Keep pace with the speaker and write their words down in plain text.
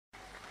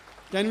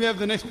Can we have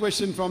the next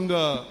question from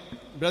the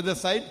brother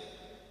side?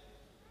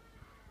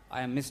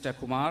 I am Mr.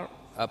 Kumar,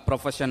 a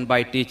profession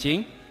by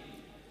teaching.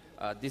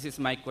 This is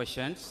my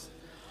questions.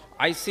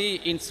 I see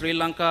in Sri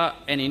Lanka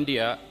and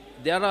India,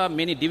 there are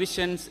many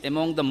divisions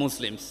among the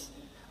Muslims,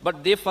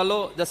 but they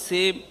follow the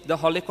same, the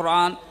Holy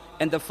Quran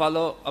and the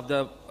follow of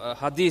the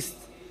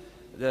Hadith.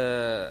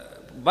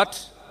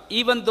 But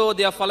even though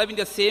they are following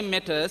the same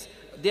matters,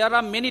 there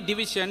are many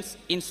divisions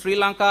in Sri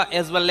Lanka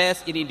as well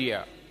as in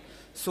India.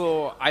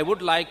 So I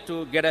would like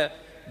to get a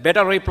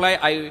better reply.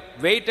 I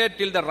waited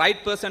till the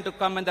right person to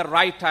come in the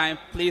right time.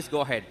 Please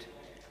go ahead.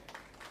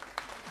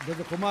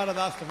 Brother Kumar has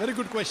asked a very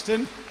good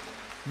question,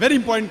 very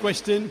important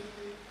question.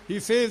 He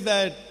says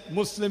that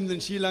Muslims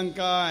in Sri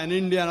Lanka and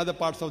India and other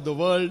parts of the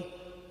world,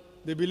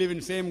 they believe in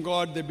the same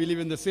God, they believe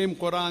in the same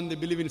Quran, they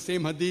believe in the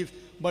same Hadith.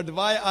 But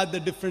why are the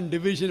different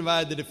divisions,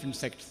 why are the different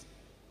sects?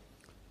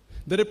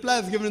 The reply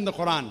is given in the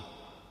Quran,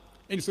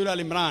 in Surah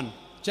Al-Imran,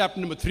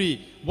 chapter number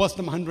 3, verse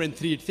number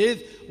 103. It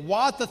says,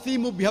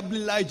 وَاتَثِيمُوا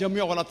بِحَبْلِ اللَّهِ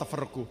جَمِيعًا وَلَا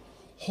تَفَرَّقُوا.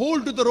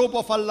 Hold to the rope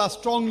of Allah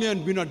strongly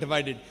and be not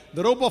divided.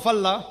 The rope of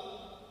Allah,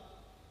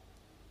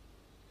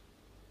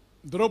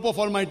 the rope of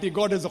Almighty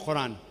God is the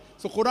Quran.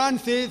 So Quran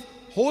says,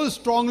 hold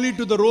strongly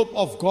to the rope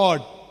of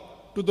God,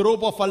 to the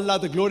rope of Allah,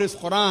 the glorious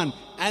Quran,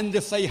 and the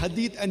Sahih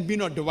Hadith, and be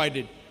not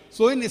divided.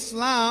 So in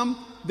Islam,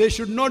 there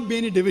should not be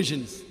any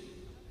divisions.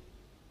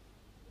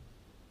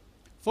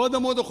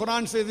 Furthermore, the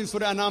Quran says in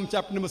Surah Anam,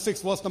 chapter number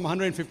 6, verse number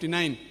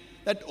 159,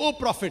 that, O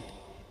Prophet,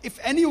 if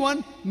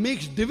anyone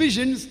makes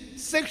divisions,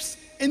 sects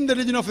in the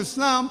religion of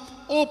Islam,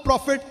 O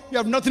Prophet, you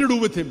have nothing to do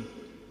with him.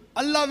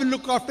 Allah will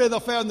look after the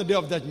affair on the day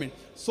of judgment.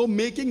 So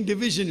making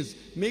divisions,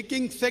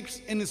 making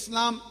sects in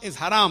Islam is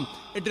haram.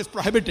 It is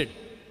prohibited.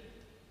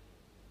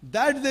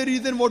 That's the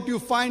reason what you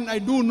find. I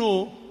do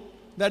know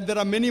that there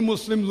are many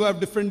Muslims who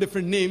have different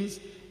names,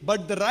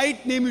 but the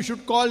right name you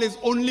should call is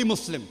only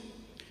Muslim.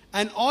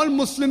 And all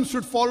Muslims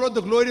should follow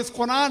the glorious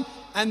Quran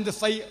and the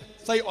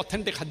Sahih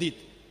authentic Hadith.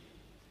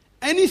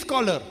 Any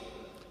scholar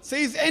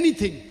says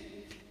anything,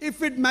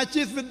 if it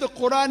matches with the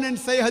Quran and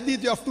Sahih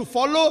Hadith, you have to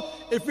follow.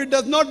 If it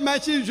does not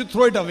match it, you should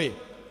throw it away.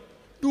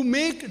 To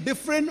make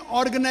different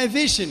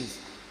organizations,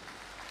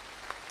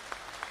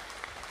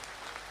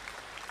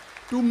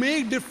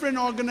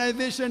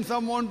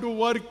 some want to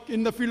work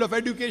in the field of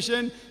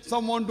education,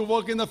 some want to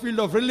work in the field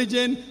of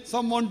religion,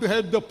 some want to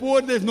help the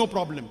poor, there's no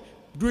problem.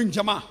 Doing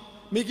Jama'ah,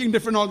 making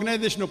different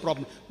organizations, no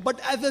problem.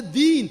 But as a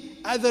deen,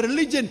 as a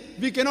religion,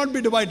 we cannot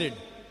be divided.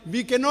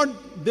 There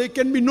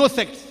can be no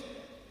sects.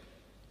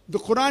 The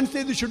Quran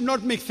says we should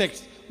not make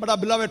sects. But our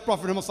beloved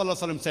Prophet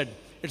Muhammad said,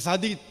 it's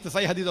Hadith, the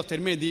Sahih Hadith of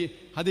Tirmidhi,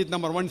 Hadith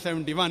number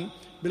 171.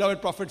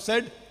 Beloved Prophet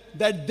said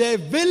that there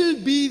will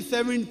be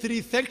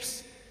 73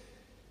 sects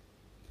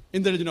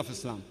in the religion of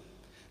Islam.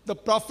 The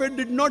Prophet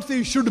did not say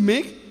you should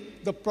make.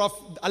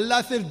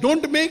 Allah says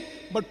don't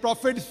make, but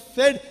Prophet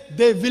said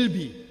there will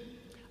be.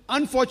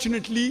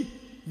 Unfortunately,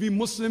 we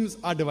Muslims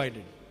are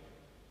divided.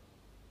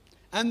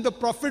 And the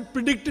Prophet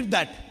predicted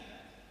that.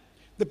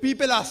 The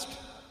people asked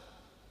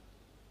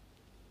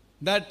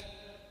that,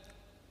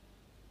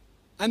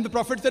 and the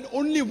Prophet said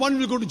only one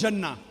will go to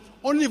Jannah,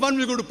 only one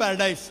will go to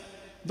paradise.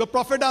 The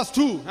Prophet asked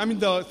who?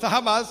 The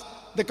Sahabas,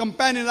 the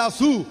companions asked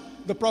who?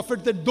 The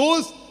Prophet said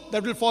those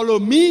that will follow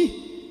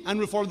me and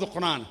will follow the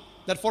Quran.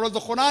 That follows the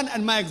Quran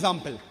and my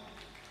example.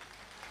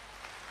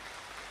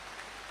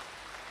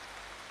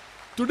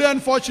 Today,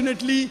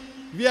 unfortunately,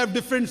 we have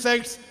different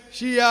sects: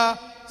 Shia,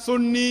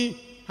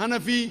 Sunni,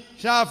 Hanafi,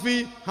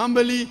 Shafi,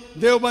 Hanbali,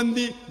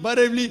 Deobandi,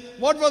 Barelvi.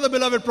 What was the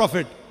beloved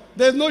Prophet?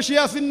 There is no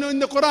Shia Sunni in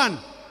the Quran.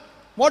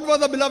 What was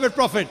the beloved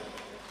Prophet?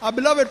 Our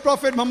beloved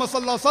Prophet Muhammad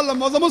sallallahu alaihi wasallam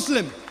was a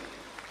Muslim.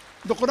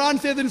 The Quran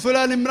says in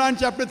Surah Al-Imran,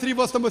 chapter 3,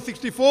 verse number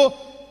 64,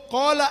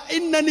 Qala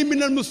innani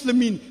minal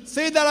muslimin.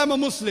 Say that I'm a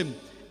Muslim.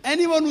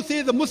 Anyone who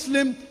says a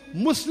Muslim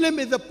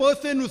is a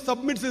person who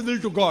submits his will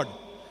to God.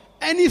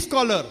 Any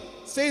scholar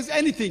says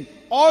anything.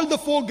 All the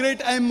four great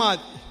A'immah,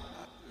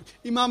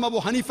 Imam Abu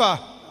Hanifa,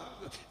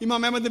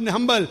 Imam Ahmad ibn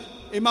Hanbal,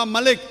 Imam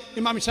Malik,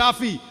 Imam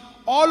Shafi,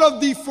 all of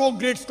these four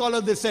great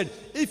scholars, they said,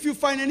 if you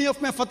find any of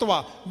my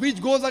fatwa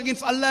which goes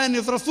against Allah and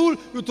His Rasul,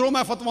 you throw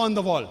my fatwa on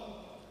the wall.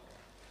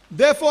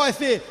 Therefore I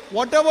say,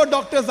 whatever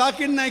Dr.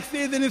 Zakir Naik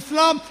says in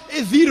Islam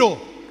is zero.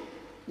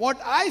 What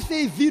I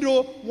say is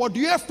zero. What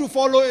you have to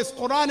follow is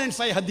Quran and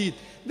Sahih Hadith.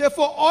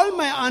 Therefore all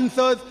my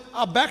answers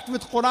are backed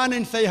with Quran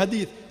and Sahih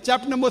Hadith.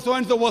 Chapter number so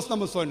and so, verse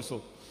number so and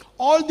so.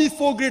 All these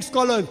four great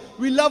scholars,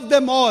 we love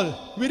them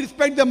all. We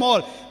respect them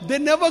all. They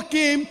never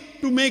came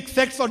to make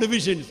sects or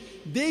divisions.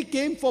 They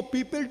came for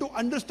people to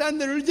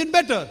understand the religion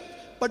better.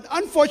 But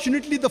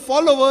unfortunately, the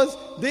followers,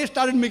 they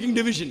started making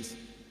divisions.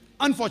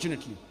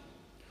 Unfortunately.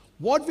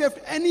 What we have,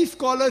 any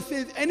scholar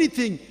says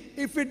anything,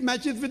 if it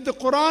matches with the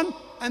Quran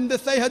and the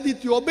Sahih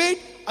Hadith, you obey it,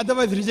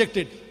 otherwise reject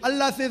it.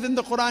 Allah says in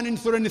the Quran in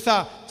Surah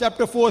Nisa,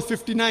 chapter 4, verse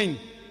 59,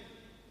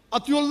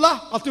 Atiullah,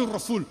 Atiur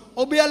Rasul.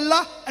 Obey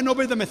Allah and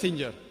obey the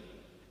Messenger.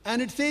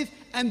 And it says,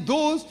 and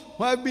those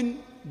who have been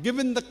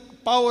given the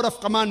power of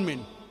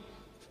commandment,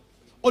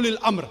 Ulil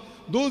Amr,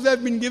 those who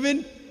have been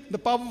given the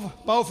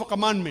power for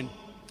commandment,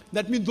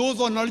 That means those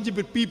who are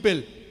knowledgeable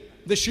people,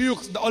 the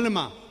shuyukhs, the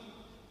ulama,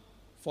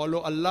 follow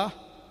Allah,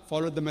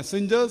 follow the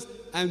messengers,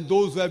 and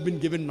those who have been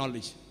given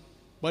knowledge.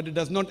 But it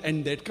does not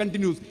end there. It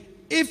continues.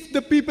 If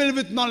the people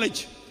with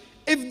knowledge,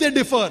 if they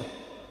differ,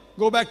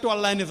 go back to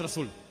Allah and His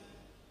Rasul.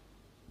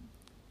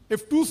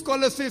 If two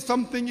scholars say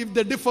something, if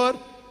they differ,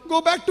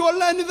 go back to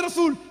Allah and His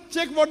Rasul.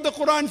 Check what the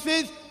Quran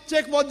says,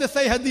 check what the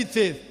Sahih Hadith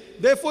says.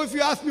 Therefore, if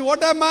you ask me,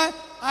 what am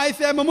I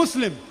say I'm a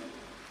Muslim.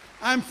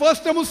 I'm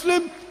first a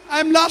Muslim,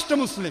 I'm last a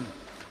Muslim.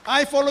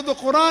 I follow the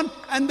Quran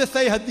and the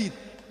Sahih Hadith.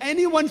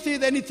 Anyone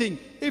says anything,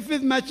 if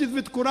it matches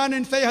with Quran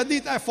and Sahih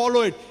Hadith, I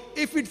follow it.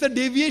 If it's a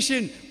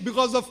deviation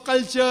because of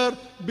culture,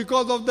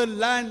 because of the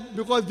land,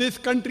 because this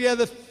country has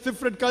a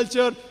different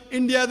culture,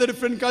 India has a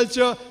different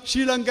culture,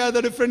 Sri Lanka has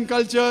a different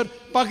culture,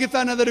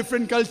 Pakistan has a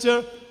different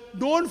culture,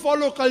 don't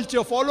follow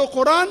culture, follow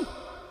Quran,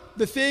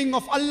 the saying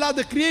of Allah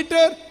the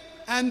Creator,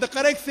 and the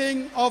correct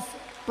saying of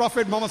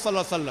Prophet Muhammad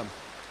Sallallahu Alaihi Wasallam.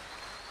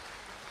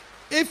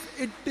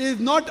 If it is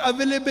not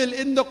available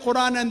in the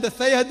Quran and the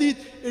Sahih Hadith,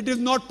 it is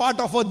not part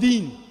of our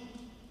deen.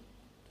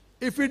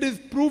 If it is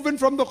proven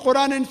from the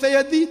Quran and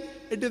Sahih Hadith,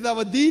 it is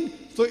our deen.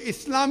 So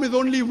Islam is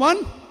only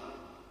one,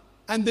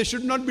 and there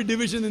should not be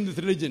division in this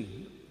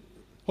religion.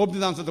 Hope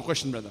this answers the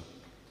question, brother.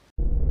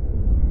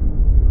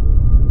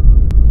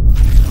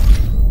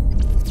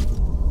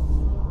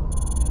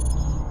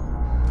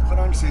 The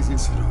Quran says in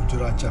Surah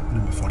Hujurat, chapter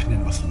number 14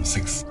 and verse number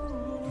 6,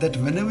 that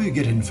whenever you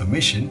get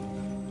information,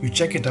 you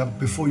check it up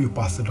before you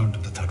pass it on to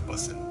the third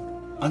person.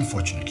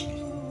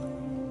 Unfortunately,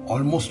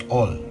 almost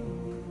all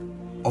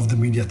of the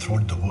media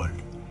throughout the world,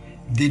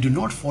 they do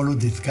not follow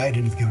this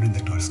guidance given in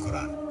the glorious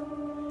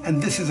Quran.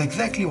 And this is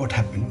exactly what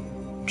happened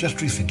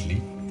just recently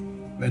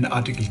when an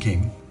article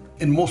came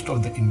in most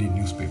of the Indian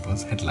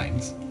newspapers,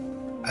 headlines,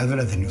 as well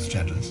as the news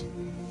channels,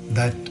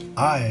 that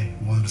I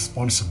was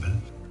responsible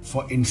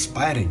for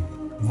inspiring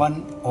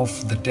one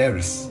of the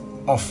terrorists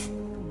of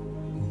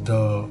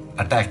the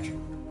attack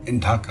in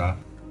Dhaka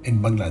in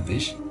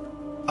Bangladesh.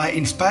 I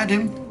inspired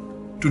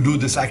him to do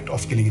this act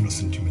of killing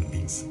innocent human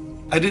beings.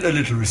 I did a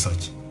little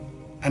research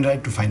and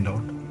tried to find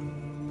out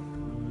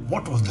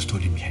what was the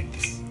story behind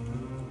this.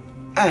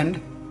 And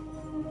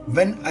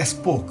when I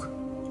spoke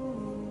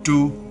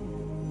to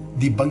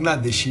the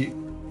Bangladeshi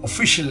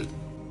official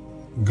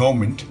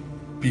government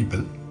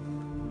people,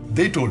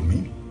 they told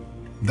me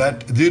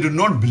that they do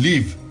not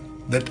believe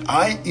that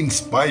I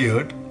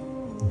inspired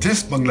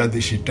this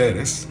Bangladeshi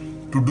terrorist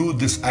to do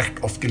this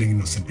act of killing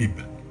innocent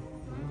people.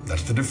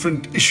 That's the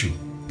different issue.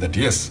 That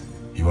yes,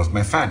 he was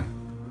my fan.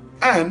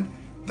 And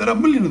there are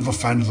millions of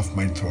fans of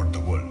mine throughout the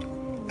world.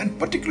 And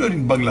particularly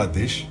in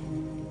Bangladesh,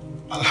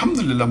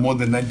 Alhamdulillah, more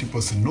than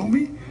 90% know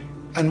me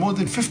and more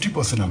than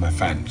 50% are my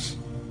fans.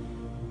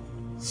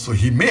 So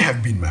he may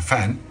have been my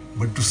fan,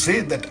 but to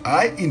say that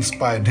I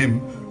inspired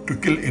him to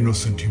kill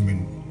innocent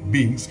human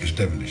beings is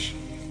devilish.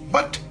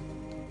 But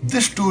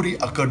this story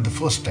occurred the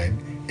first time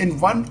in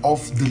one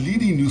of the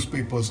leading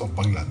newspapers of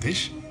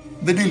Bangladesh,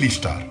 the Daily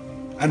Star.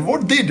 And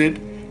what they did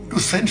to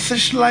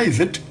sensationalize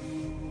it,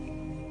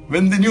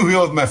 when they knew he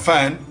was my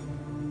fan,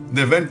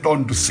 they went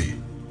on to say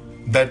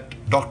that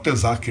Dr.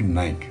 Zakir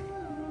Naik,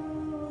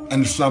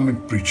 an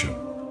Islamic preacher,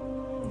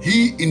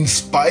 he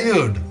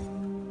inspired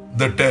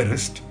the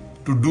terrorist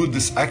to do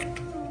this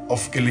act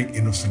of killing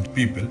innocent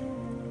people,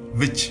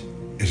 which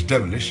is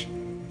devilish,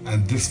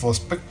 and this was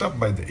picked up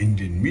by the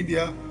Indian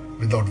media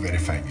without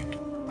verifying it.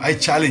 I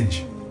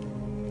challenge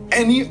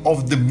any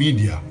of the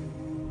media,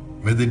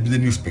 whether it be the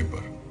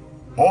newspaper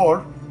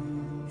or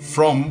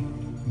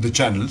from the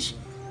channels,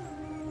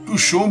 to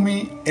show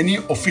me any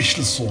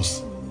official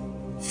source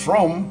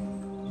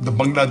from the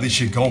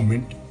Bangladeshi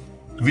government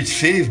which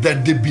says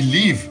that they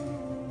believe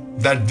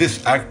that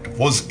this act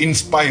was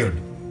inspired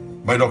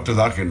by Dr.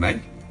 Zakir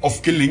Naik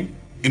of killing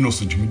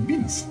innocent human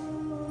beings.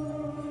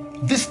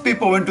 This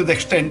paper went to the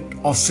extent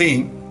of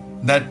saying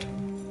that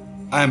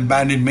I am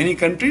banned in many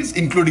countries,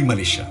 including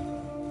Malaysia.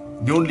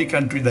 The only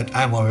country that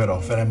I am aware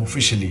of where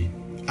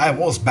I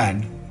was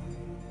banned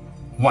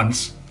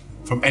once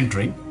from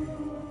entering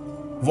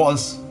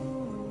was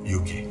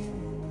UK.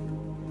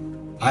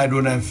 I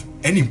don't have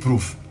any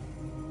proof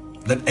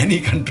that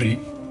any country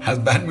has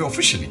banned me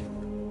officially.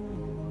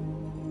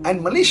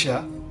 And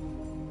Malaysia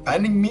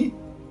banning me,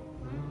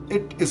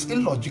 it is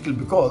illogical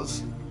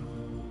because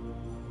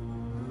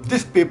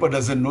this paper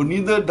doesn't know,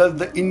 neither does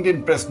the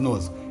Indian press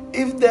knows.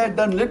 If they had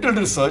done little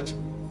research,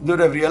 they would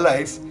have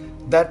realized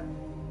that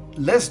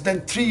less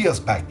than 3 years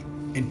back,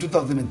 in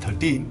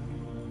 2013,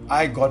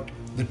 I got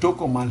the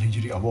Toko Mal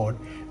Hijri Award,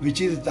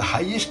 which is the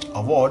highest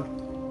award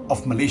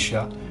of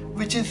Malaysia,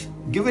 which is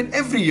given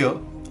every year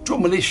to a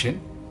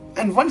Malaysian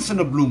and once in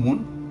a blue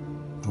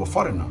moon to a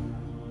foreigner.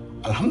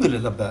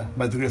 Alhamdulillah,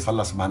 by the grace of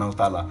Allah subhanahu wa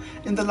ta'ala,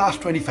 in the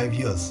last 25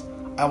 years,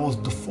 I was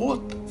the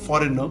 4th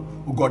foreigner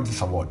who got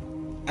this award.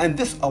 And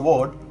this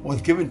award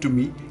was given to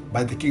me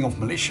by the King of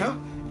Malaysia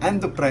and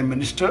the Prime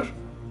Minister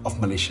of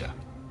Malaysia.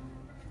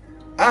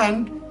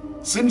 And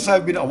since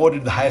I've been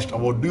awarded the highest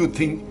award, do you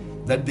think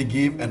that they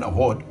gave an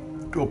award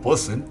to a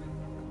person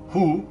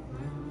who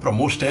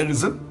promotes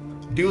terrorism,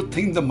 do you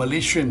think the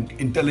Malaysian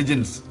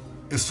intelligence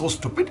is so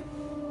stupid?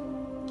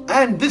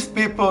 And this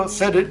paper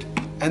said it,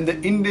 and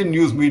the Indian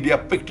news media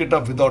picked it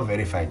up without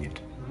verifying it.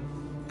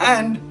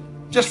 And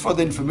just for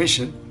the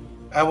information,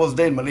 I was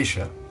there in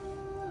Malaysia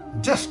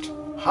just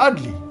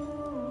hardly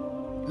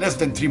less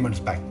than 3 months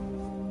back.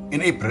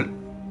 In April,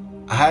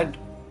 I had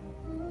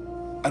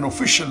an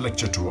official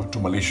lecture tour to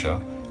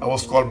Malaysia. I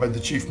was called by the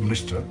Chief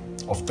Minister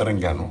of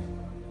Terengganu,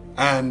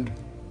 and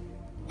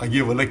I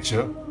gave a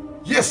lecture.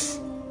 Yes,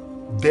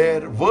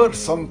 there were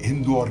some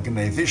Hindu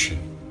organization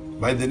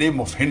by the name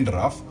of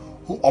Hindraf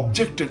who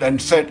objected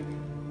and said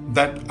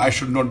that I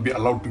should not be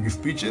allowed to give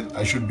speeches,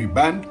 I should be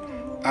banned,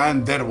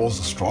 and there was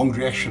a strong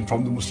reaction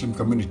from the Muslim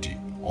community.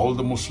 All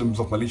the Muslims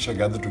of Malaysia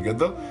gathered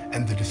together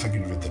and they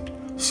disagreed with it.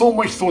 So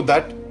much so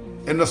that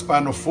in a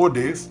span of 4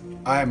 days,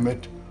 I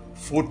met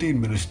 14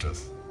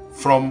 ministers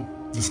from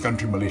this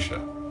country, Malaysia.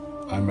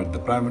 I met the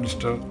Prime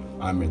Minister,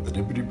 I met the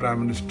Deputy Prime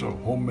Minister,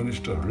 Home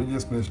Minister,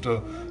 Religious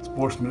Minister,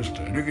 Sports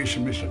Minister,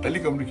 Education Minister,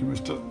 Telecommunication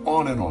Minister,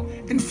 on and on.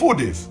 In 4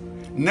 days.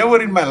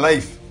 Never in my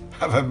life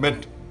have I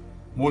met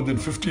more than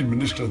 15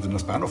 ministers in a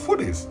span of 4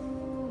 days.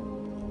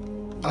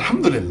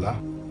 Alhamdulillah,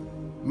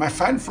 my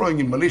fan following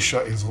in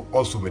Malaysia is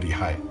also very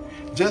high.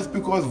 Just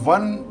because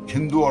one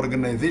Hindu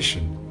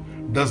organization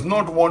does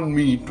not want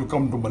me to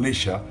come to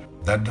Malaysia,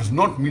 that does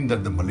not mean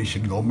that the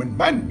Malaysian government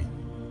banned me.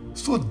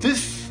 So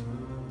this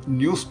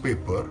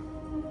newspaper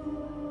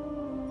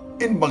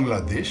in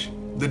Bangladesh,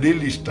 the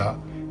Daily Star,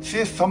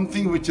 says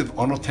something which is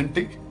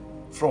unauthentic.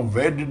 From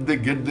where did they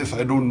get this?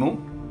 I don't know.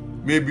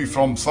 Maybe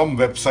from some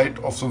website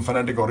of some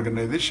fanatic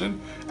organization,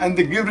 and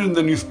they give it in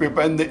the newspaper,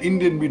 and the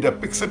Indian media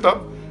picks it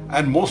up,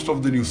 and most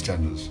of the news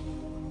channels,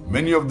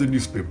 many of the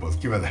newspapers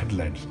give as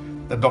headlines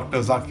that Dr.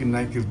 Zakir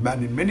Naik is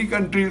banned in many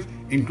countries,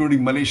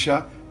 including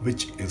Malaysia,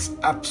 which is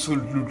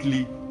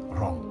absolutely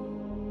wrong.